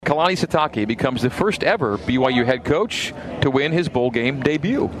Kalani Sitake becomes the first ever BYU head coach to win his bowl game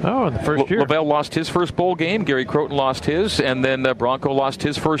debut. Oh, in the first year. Lavelle lost his first bowl game. Gary Croton lost his. And then Bronco lost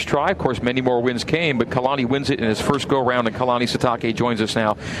his first try. Of course, many more wins came, but Kalani wins it in his first go-round, and Kalani Sitake joins us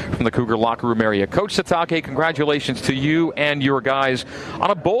now from the Cougar locker room area. Coach Sitake, congratulations to you and your guys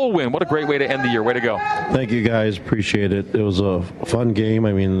on a bowl win. What a great way to end the year. Way to go. Thank you, guys. Appreciate it. It was a fun game.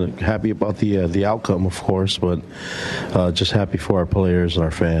 I mean, happy about the outcome, of course, but just happy for our players and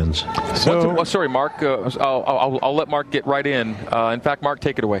our fans. So, sorry, Mark. I'll let Mark get right in. In fact, Mark,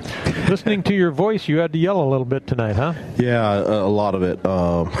 take it away. Listening to your voice, you had to yell a little bit tonight, huh? Yeah, a lot of it.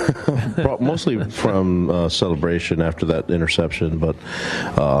 Mostly from celebration after that interception, but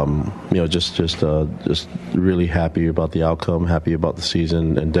just really happy about the outcome, happy about the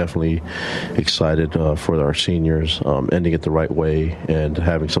season, and definitely excited for our seniors ending it the right way and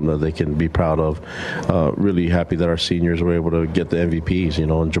having something that they can be proud of. Really happy that our seniors were able to get the MVPs,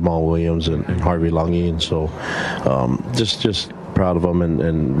 and Jamal Williams and Harvey Langi, and so just proud of them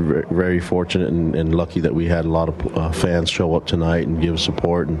and very fortunate and lucky that we had a lot of fans show up tonight and give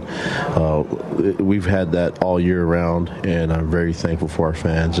support, and we've had that all year round, and I'm very thankful for our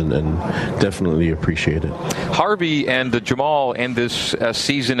fans and definitely appreciate it. Harvey and Jamal end this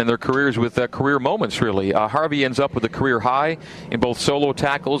season in their careers with career moments, really. Harvey ends up with a career high in both solo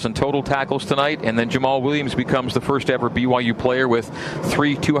tackles and total tackles tonight, and then Jamal Williams becomes the first ever BYU player with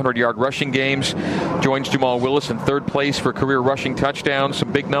 3 200-yard rushing games, joins Jamal Willis in third place for career rushing touchdowns,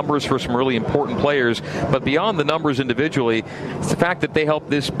 some big numbers for some really important players. But beyond the numbers individually, it's the fact that they helped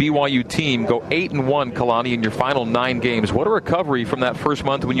this BYU team go 8-1, Kalani, in your final 9 games. What a recovery from that first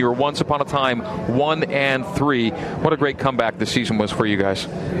month when you were once upon a time 1-3. What a great comeback this season was for you guys.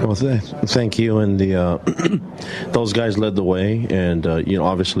 Well, thank you. And those guys led the way, and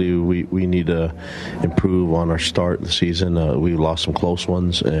obviously we need to improve on our start of the season. We lost some close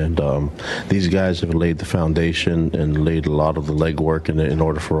ones, and these guys have laid the foundation and laid a lot of the legwork in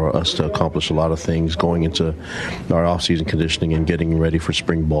order for us to accomplish a lot of things going into our off-season conditioning and getting ready for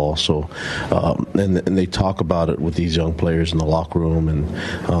spring ball. So, and they talk about it with these young players in the locker room, and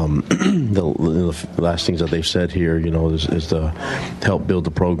the last things that they've said here, is to help build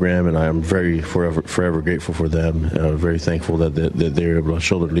the program, and I am very forever grateful for them. Very thankful that they're able to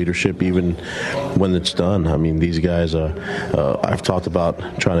show their leadership even when it's done. I mean, these guys I've talked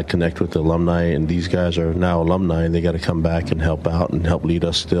about trying to connect with the alumni, and these guys are now alumni, and they got to come back and help out and help lead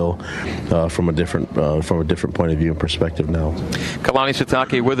us still from a different point of view and perspective now. Kalani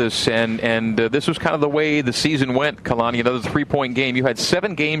Sitake with us, and this was kind of the way the season went, Kalani. Another 3-point game. You had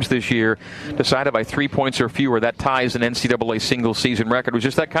 7 games this year decided by 3 points or fewer. That ties an NCAA single-season record. It was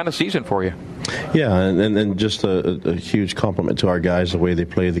just that kind of season for you. Yeah, and just a huge compliment to our guys, the way they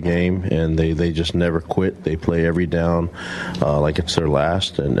play the game, and they just never quit. They play every down like it's their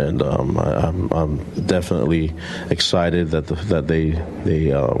last, and I'm definitely excited that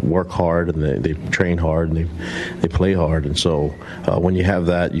they work hard and they train hard and they play hard. And so when you have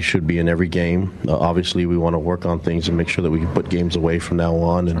that, you should be in every game. Obviously, we want to work on things and make sure that we can put games away from now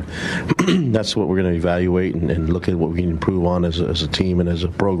on, and that's what we're going to evaluate and look at what we can improve on as a team and as a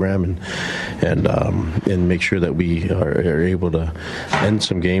program, and make sure that we are able to end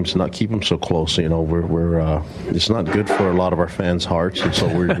some games and not keep them so close. We're it's not good for a lot of our fans' hearts, and so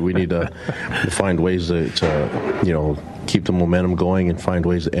we need to find ways to keep the momentum going and find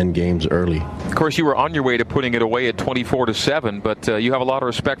ways to end games early. Of course, you were on your way to putting it away at 24-7, but you have a lot of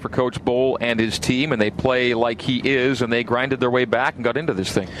respect for Coach Bohl and his team, and they play like he is, and they grinded their way back and got into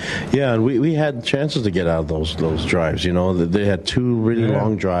this thing. Yeah, and we had chances to get out of those drives. They had 2 really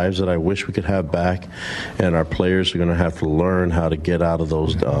long drives that I wish we could have back, and our players are going to have to learn how to get out of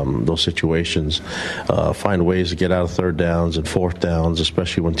those situations, find ways to get out of third downs and fourth downs,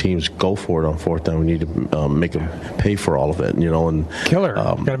 especially when teams go for it on fourth down. We need to make them pay for all of it, and killer.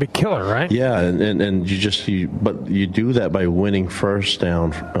 Got to be killer, right? Yeah, and but you do that by winning first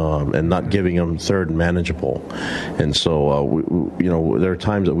down and not giving them third and manageable. And so there are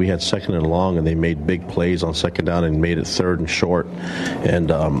times that we had second and long, and they made big plays on second down and made it third and short. And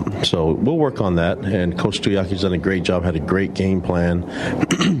so we'll work on that. And Coach Tuiaki's done a great job. Had a great game plan.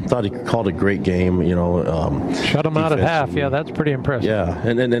 Thought he called a great game. Shut him out at half. Yeah, that's pretty impressive. Yeah,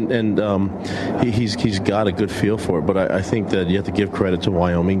 and he's got a good feel for it. But I think that you have to give credit to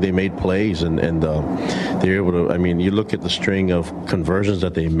Wyoming. They made plays, and they're able to. I mean, you look at the string of conversions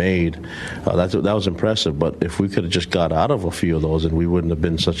that they made. That was impressive. But if we could have just got out of a few of those, and we wouldn't have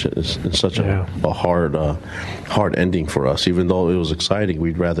been such a hard ending for us. Even though it was exciting,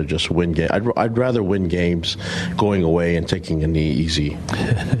 we'd rather just win games. I'd rather win games going away and taking a knee easy.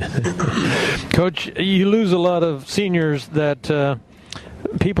 Coach, you lose a lot of seniors that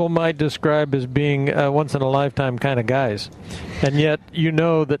people might describe as being once-in-a-lifetime kind of guys. And yet you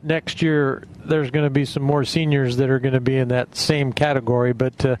know that next year there's going to be some more seniors that are going to be in that same category.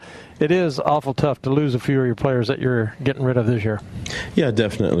 But it is awful tough to lose a few of your players that you're getting rid of this year. Yeah,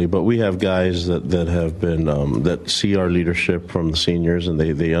 definitely. But we have guys that have been that see our leadership from the seniors, and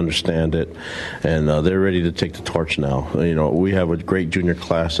they understand it, and they're ready to take the torch now. You know, we have a great junior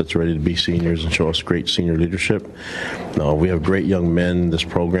class that's ready to be seniors and show us great senior leadership. We have great young men in this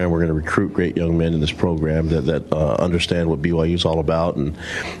program. We're going to recruit great young men in this program that understand what BYU is all about and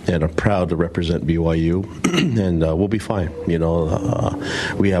are proud to represent BYU, and we'll be fine. You know,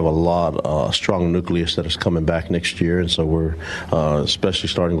 we have a strong nucleus that is coming back next year, and so we're especially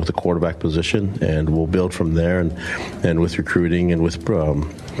starting with the quarterback position, and we'll build from there, and with recruiting and with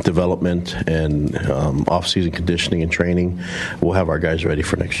development and off-season conditioning and training, we'll have our guys ready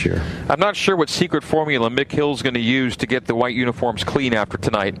for next year. I'm not sure what secret formula Mick Hill's going to use to get the white uniforms clean after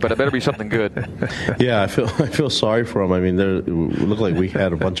tonight, but it better be something good. Yeah, I feel sorry for them. I mean, it looked like we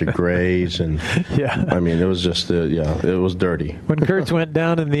had a bunch of grays, and yeah, I mean, it was just it was dirty. When Kurtz went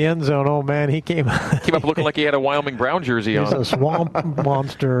down in the end zone, oh man, he came up looking like he had a Wyoming Brown jersey on. He's a swamp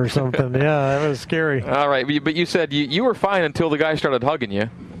monster or something. Yeah, that was scary. All right, but you said you were fine until the guy started hugging you.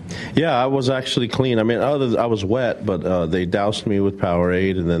 Yeah, I was actually clean. I mean, I was wet, but they doused me with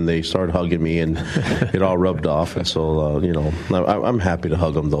Powerade, and then they started hugging me, and it all rubbed off. And so, you know, I'm happy to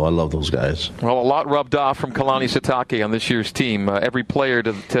hug them, though. I love those guys. Well, a lot rubbed off from Kalani Sitake on this year's team. Every player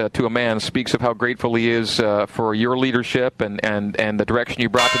to a man speaks of how grateful he is for your leadership and the direction you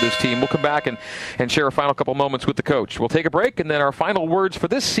brought to this team. We'll come back and share a final couple moments with the coach. We'll take a break, and then our final words for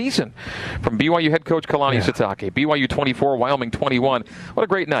this season from BYU head coach Kalani Sitake. BYU 24, Wyoming 21. What a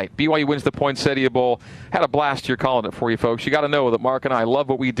great night. BYU wins the Poinsettia Bowl. Had a blast here calling it for you folks. You got to know that Mark and I love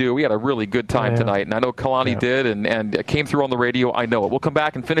what we do. We had a really good time tonight, and I know Kalani did, and came through on the radio. I know it. We'll come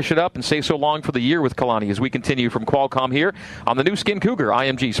back and finish it up and say so long for the year with Kalani as we continue from Qualcomm here on the new Skin Cougar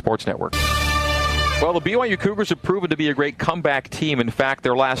IMG Sports Network. Well, the BYU Cougars have proven to be a great comeback team. In fact,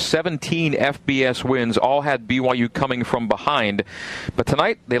 their last 17 FBS wins all had BYU coming from behind. But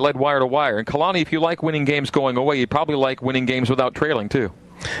tonight, they led wire to wire. And Kalani, if you like winning games going away, you probably like winning games without trailing, too.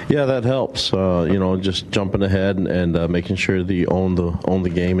 Yeah, that helps. You know, just jumping ahead and making sure that you own the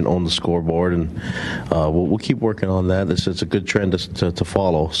game and own the scoreboard, and we'll keep working on that. It's a good trend to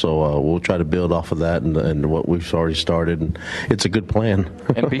follow. So we'll try to build off of that and what we've already started, and it's a good plan.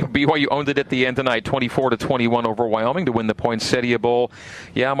 And BYU owned it at the end tonight, 24-21 over Wyoming to win the Poinsettia Bowl.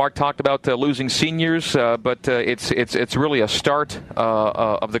 Yeah, Mark talked about losing seniors, but it's really a start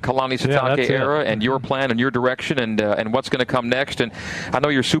of the Kalani Sitake era and your plan and your direction and what's going to come next. And I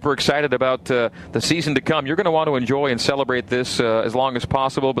know you're super excited about the season to come. You're going to want to enjoy and celebrate this as long as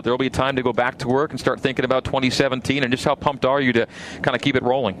possible, but there will be time to go back to work and start thinking about 2017. And just how pumped are you to kind of keep it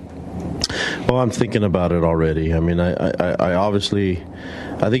rolling? Well, I'm thinking about it already. I mean, I obviously,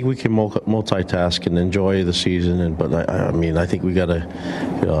 I think we can multitask and enjoy the season, but I mean, I think we got to,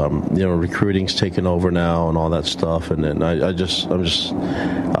 you know, recruiting's taken over now and all that stuff, and then I'm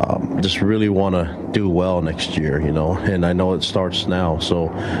just really want to do well next year, you know, and I know it starts now. So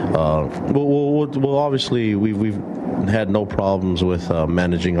we'll obviously we've had no problems with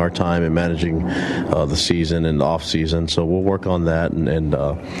managing our time and managing the season and the off season. So we'll work on that and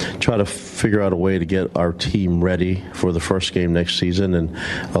try to figure out a way to get our team ready for the first game next season. And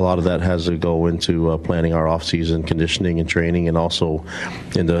a lot of that has to go into planning our off season conditioning and training, and also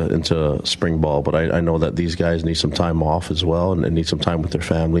into spring ball. But I know that these guys need some time off as well, and need some time with their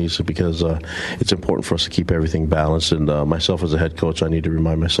families, because it's important for us to keep everything balanced. And myself as a head coach, I need to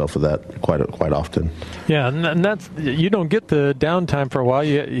remind myself of that quite often. Yeah, and that's, you don't get the downtime for a while.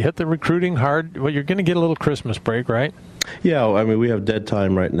 You hit the recruiting hard. Well, you're going to get a little Christmas break, right? Yeah, I mean, we have dead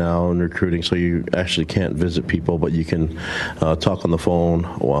time right now in recruiting, so you actually can't visit people, but you can talk on the phone,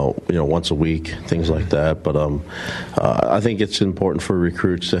 well, you know, once a week, things like that. But I think it's important for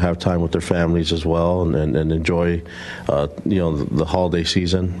recruits to have time with their families as well, and enjoy, you know, the holiday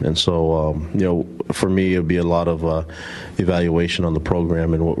season. And so, you know, for me, it'd be a lot of evaluation on the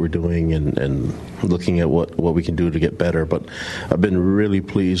program and what we're doing, and looking at what we can do to get better. But I've been really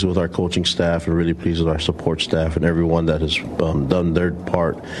pleased with our coaching staff and really pleased with our support staff and everyone that has done their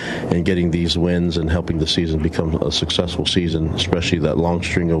part in getting these wins and helping the season become a successful season, especially that long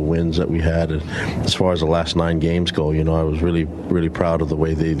string of wins that we had. And as far as the last 9 games go, you know, I was really, really proud of the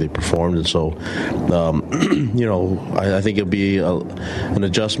way they performed. And so, you know, I think it'll be an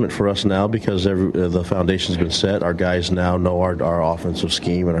adjustment for us now, because the foundation's been set. Our guys now know our offensive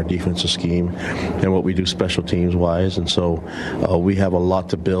scheme and our defensive scheme and what we do special teams wise, and so we have a lot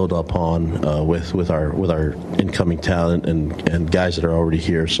to build upon with our incoming talent and guys that are already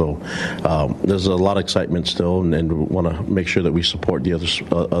here. So there's a lot of excitement still, and we want to make sure that we support the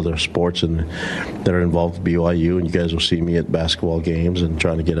other sports and that are involved with BYU. And you guys will see me at basketball games and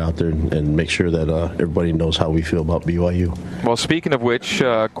trying to get out there and make sure that everybody knows how we feel about BYU. Well, speaking of which,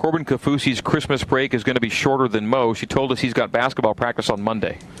 Corbin Kaufusi's Christmas break is going to be shorter than most. He told us he's got basketball practice on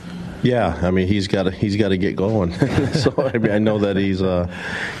Monday. Yeah, I mean he's got to get going. So I know that he's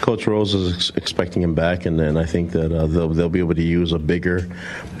Coach Rose is expecting him back, and then I think that they'll be able to use a bigger,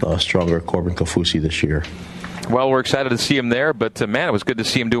 stronger Corbin Kaufusi this year. Well, we're excited to see him there, but man, it was good to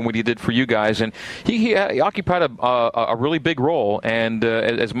see him doing what he did for you guys, and he occupied a really big role. And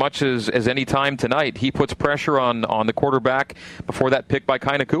as much as any time tonight, he puts pressure on the quarterback before that pick by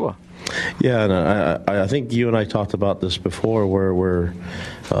Kai Nakua. Yeah, and I think you and I talked about this before, where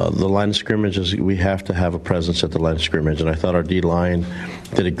the line of scrimmage is, we have to have a presence at the line of scrimmage, and I thought our D-line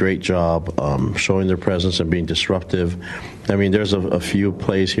did a great job showing their presence and being disruptive. I mean, there's a few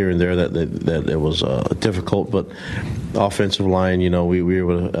plays here and there that it was difficult, but offensive line, we were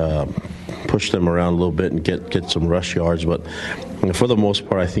able to push them around a little bit and get some rush yards, but for the most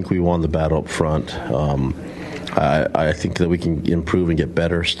part, I think we won the battle up front. I think that we can improve and get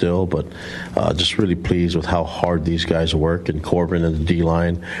better still, but just really pleased with how hard these guys work. And Corbin and the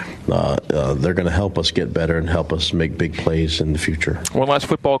D-line, they're going to help us get better and help us make big plays in the future. One last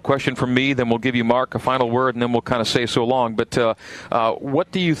football question from me, then we'll give you, Mark, a final word, and then we'll kind of say so long. But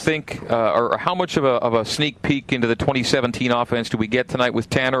what do you think, or how much of a sneak peek into the 2017 offense do we get tonight with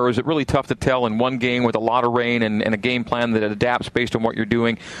Tanner, or is it really tough to tell in one game with a lot of rain and a game plan that adapts based on what you're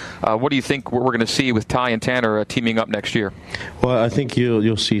doing? What do you think we're going to see with Ty and Tanner teaming up next year? Well, I think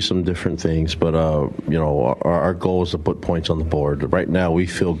you'll see some different things, but our goal is to put points on the board. Right now, we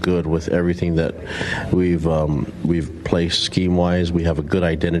feel good with everything that we've placed scheme wise. We have a good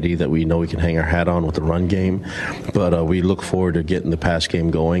identity that we know we can hang our hat on with the run game, but we look forward to getting the pass game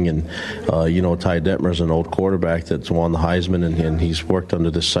going. And Ty Detmer's an old quarterback that's won the Heisman, and he's worked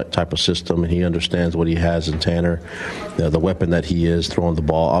under this type of system, and he understands what he has in Tanner, the weapon that he is throwing the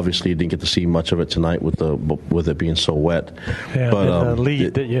ball. Obviously, you didn't get to see much of it tonight with it being so wet. Yeah, but the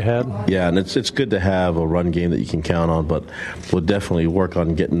lead that you had. Yeah, and it's good to have a run game that you can count on, but we'll definitely work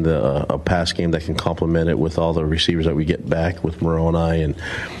on getting a pass game that can complement it with all the receivers that we get back with Moroni and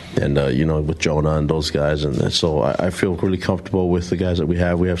with Jonah and those guys, and so I feel really comfortable with the guys that we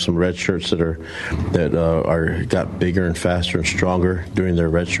have. We have some red shirts that got bigger and faster and stronger during their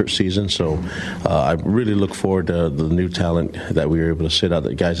red shirt season. So I really look forward to the new talent that we were able to sit out.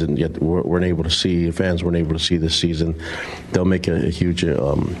 That guys weren't able to see, fans weren't able to see this season. They'll make a huge,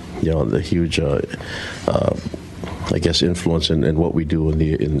 influence in what we do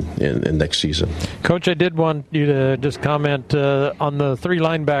in next season. Coach, I did want you to just comment on the three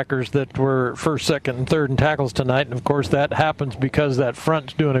linebackers that were first, second, and third in tackles tonight. And, of course, that happens because that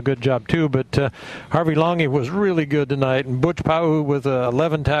front's doing a good job, too. But Harvey Longy was really good tonight, and Butch Pau with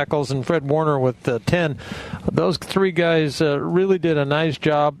 11 tackles and Fred Warner with 10. Those three guys really did a nice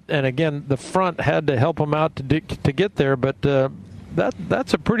job. And, again, the front had to help them out to get there, but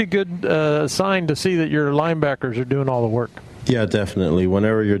that's a pretty good sign to see that your linebackers are doing all the work. Yeah, definitely.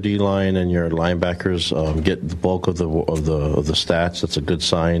 Whenever your D-line and your linebackers get the bulk of the stats, that's a good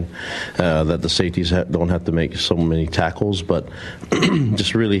sign that the safeties don't have to make so many tackles. But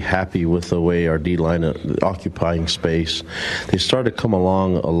just really happy with the way our D-line occupying space. They started to come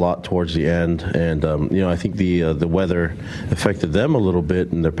along a lot towards the end, and I think the weather affected them a little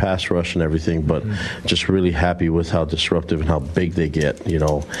bit in their pass rush and everything. But just really happy with how disruptive and how big they get,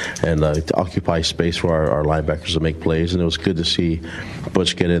 and to occupy space for our linebackers to make plays. And it was good to see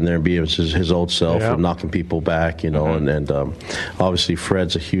Butch get in there and be his old self and knocking people back, and obviously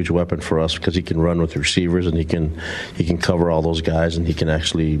Fred's a huge weapon for us because he can run with receivers and he can cover all those guys, and he can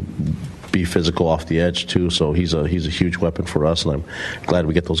actually be physical off the edge too. So he's a huge weapon for us, and I'm glad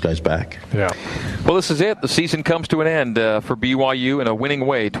we get those guys back. Yeah. Well, this is it. The season comes to an end for BYU in a winning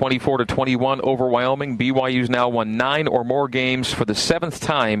way, 24-21 over Wyoming. BYU's now won 9 or more games for the 7th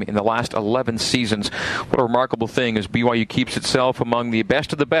time in the last 11 seasons. What a remarkable thing as BYU keeps itself among the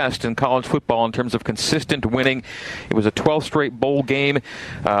best of the best in college football in terms of consistent winning. It was a 12th straight bowl game,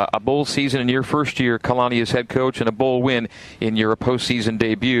 a bowl season in your first year, Kalani, as head coach, and a bowl win in your postseason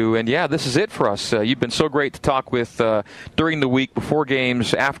debut. And yeah, this this is it for us. You've been so great to talk with during the week, before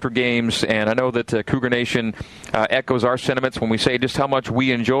games, after games, and I know that Cougar Nation echoes our sentiments when we say just how much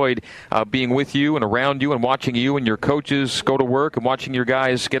we enjoyed being with you and around you and watching you and your coaches go to work and watching your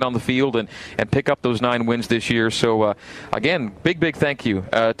guys get on the field and pick up those 9 wins this year. So, again, big thank you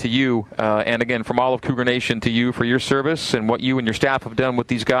to you, and again, from all of Cougar Nation to you for your service and what you and your staff have done with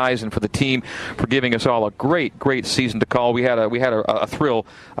these guys, and for the team for giving us all a great season to call. We had a thrill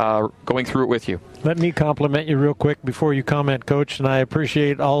going through it with you. Let me compliment you real quick before you comment, Coach, and I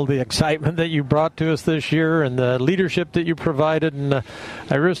appreciate all the excitement that you brought to us this year and the leadership that you provided, and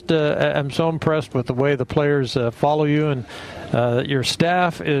I just am so impressed with the way the players follow you, and your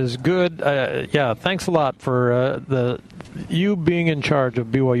staff is good. Thanks a lot for you being in charge of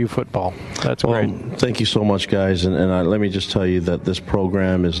BYU football. That's great. Thank you so much, guys. And let me just tell you that this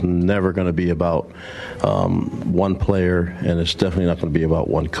program is never going to be about one player, and it's definitely not going to be about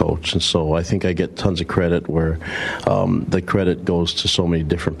one coach. And so I think I get tons of credit where the credit goes to so many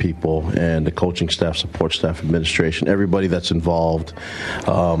different people, and the coaching staff, support staff, administration, everybody that's involved.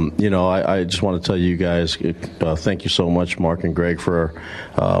 I just want to tell you guys, thank you so much, Mark and Greg, for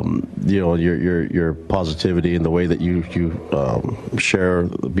your positivity and the way that you share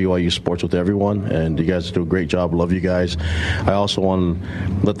BYU sports with everyone, and you guys do a great job. Love you guys. I also want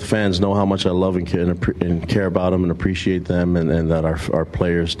to let the fans know how much I love and care about them and appreciate them, and that our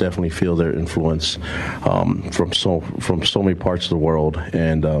players definitely feel their influence from so many parts of the world.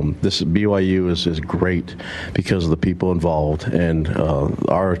 And this BYU is great because of the people involved, and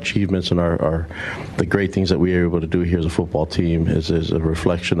our achievements and the great things that we are able to do here as a football team is a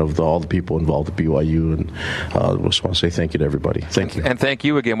reflection of all the people involved at BYU. And I just want to say thank you to everybody. Thank you. And thank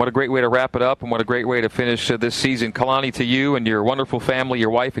you again. What a great way to wrap it up, and what a great way to finish this season. Kalani, to you and your wonderful family, your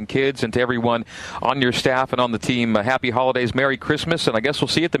wife and kids, and to everyone on your staff and on the team, happy holidays, Merry Christmas, and I guess we'll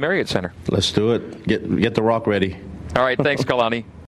see you at the Marriott Center. Let's do it. Get the rock ready. All right. Thanks, Kalani.